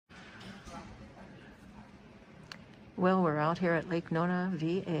Well, we're out here at Lake Nona,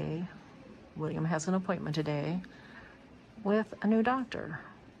 VA. William has an appointment today with a new doctor.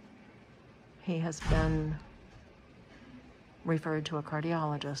 He has been referred to a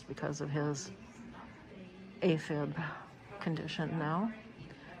cardiologist because of his A-Fib condition now.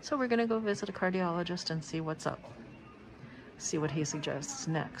 So we're gonna go visit a cardiologist and see what's up. See what he suggests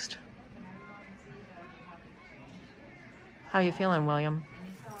next. How you feeling, William?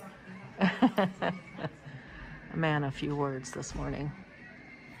 A man of few words this morning.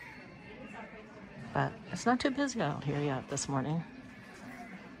 But it's not too busy out here yet this morning.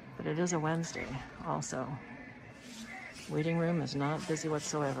 But it is a Wednesday also. Waiting room is not busy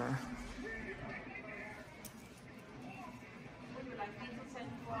whatsoever.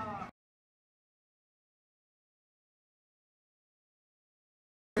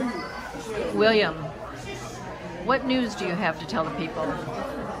 William, what news do you have to tell the people?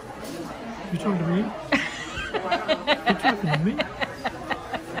 You talking to me? You talking to me?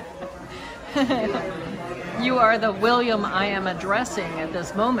 You are the William I am addressing at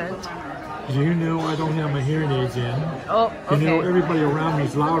this moment. You know I don't have my hearing aids in. Oh, okay. You know everybody around me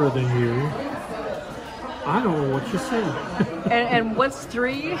is louder than you. I don't know what you said. And what's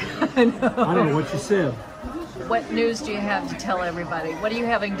three? No. I don't know what you said. What news do you have to tell everybody? What are you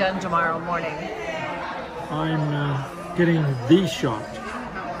having done tomorrow morning? I'm getting the shot.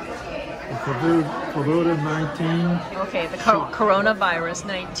 The COVID-19. Okay, the coronavirus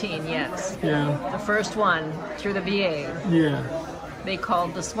 19, yes. Yeah. The first one through the VA. Yeah. They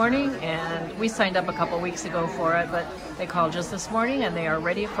called this morning, and we signed up a couple weeks ago for it, but they called just this morning, and they are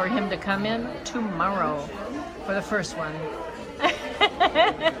ready for him to come in tomorrow for the first one.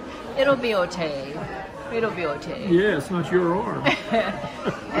 It'll be okay. It'll be okay. Yeah, it's not your arm.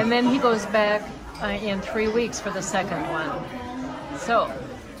 And then he goes back in 3 weeks for the second one. So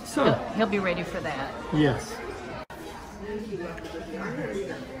he'll be ready for that. Yes.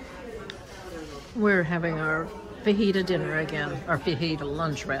 We're having our fajita dinner again, or fajita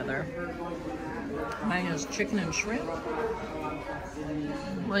lunch rather. Mine is chicken and shrimp.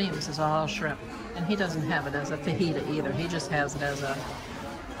 Williams is all shrimp, and he doesn't have it as a fajita either. He just has it as a,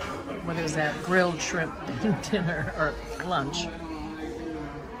 what is that, grilled shrimp dinner or lunch.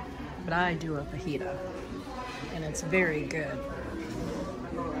 But I do a fajita, and it's very good.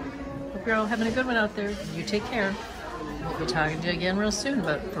 Hope you're all having a good one out there. You take care. We'll be talking to you again real soon,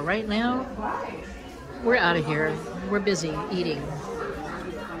 but for right now, we're out of here. We're busy eating.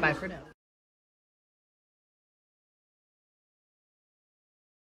 Bye for now.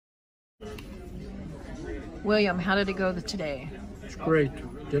 William, how did it go today? It's great.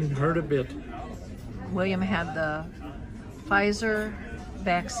 Didn't hurt a bit. William had the Pfizer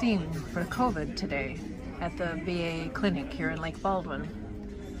vaccine for COVID today at the VA clinic here in Lake Baldwin.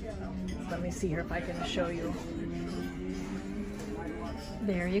 Let me see here if I can show you.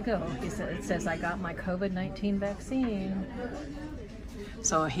 There you go. It says I got my COVID-19 vaccine.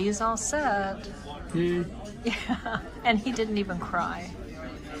 So he's all set. Yeah. Yeah, and he didn't even cry.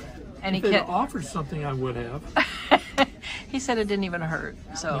 And If they'd offered something, I would have. He said it didn't even hurt.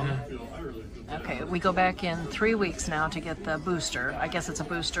 So, okay, we go back in 3 weeks now to get the booster. I guess it's a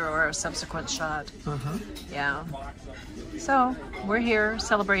booster or a subsequent shot. Yeah. So we're here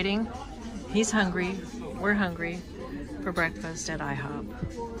celebrating. He's hungry. We're hungry for breakfast at IHOP.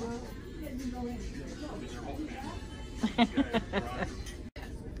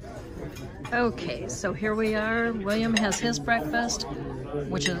 Okay, so here we are. William has his breakfast,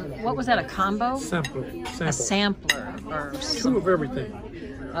 which is, what was that, a combo? Sample. A sampler. Or Two of everything.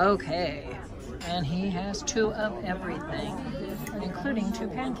 Okay, and he has 2 of everything, including 2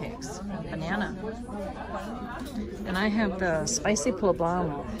 pancakes, banana. And I have the spicy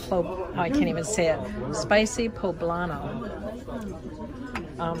poblano. I can't even say it. Spicy poblano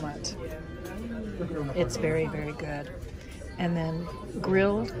omelet. It's very, very good. And then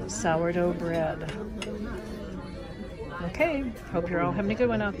grilled sourdough bread. Okay, hope you're all having a good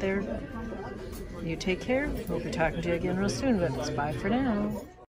one out there. You take care. We'll be talking to you again real soon, but it's bye for now.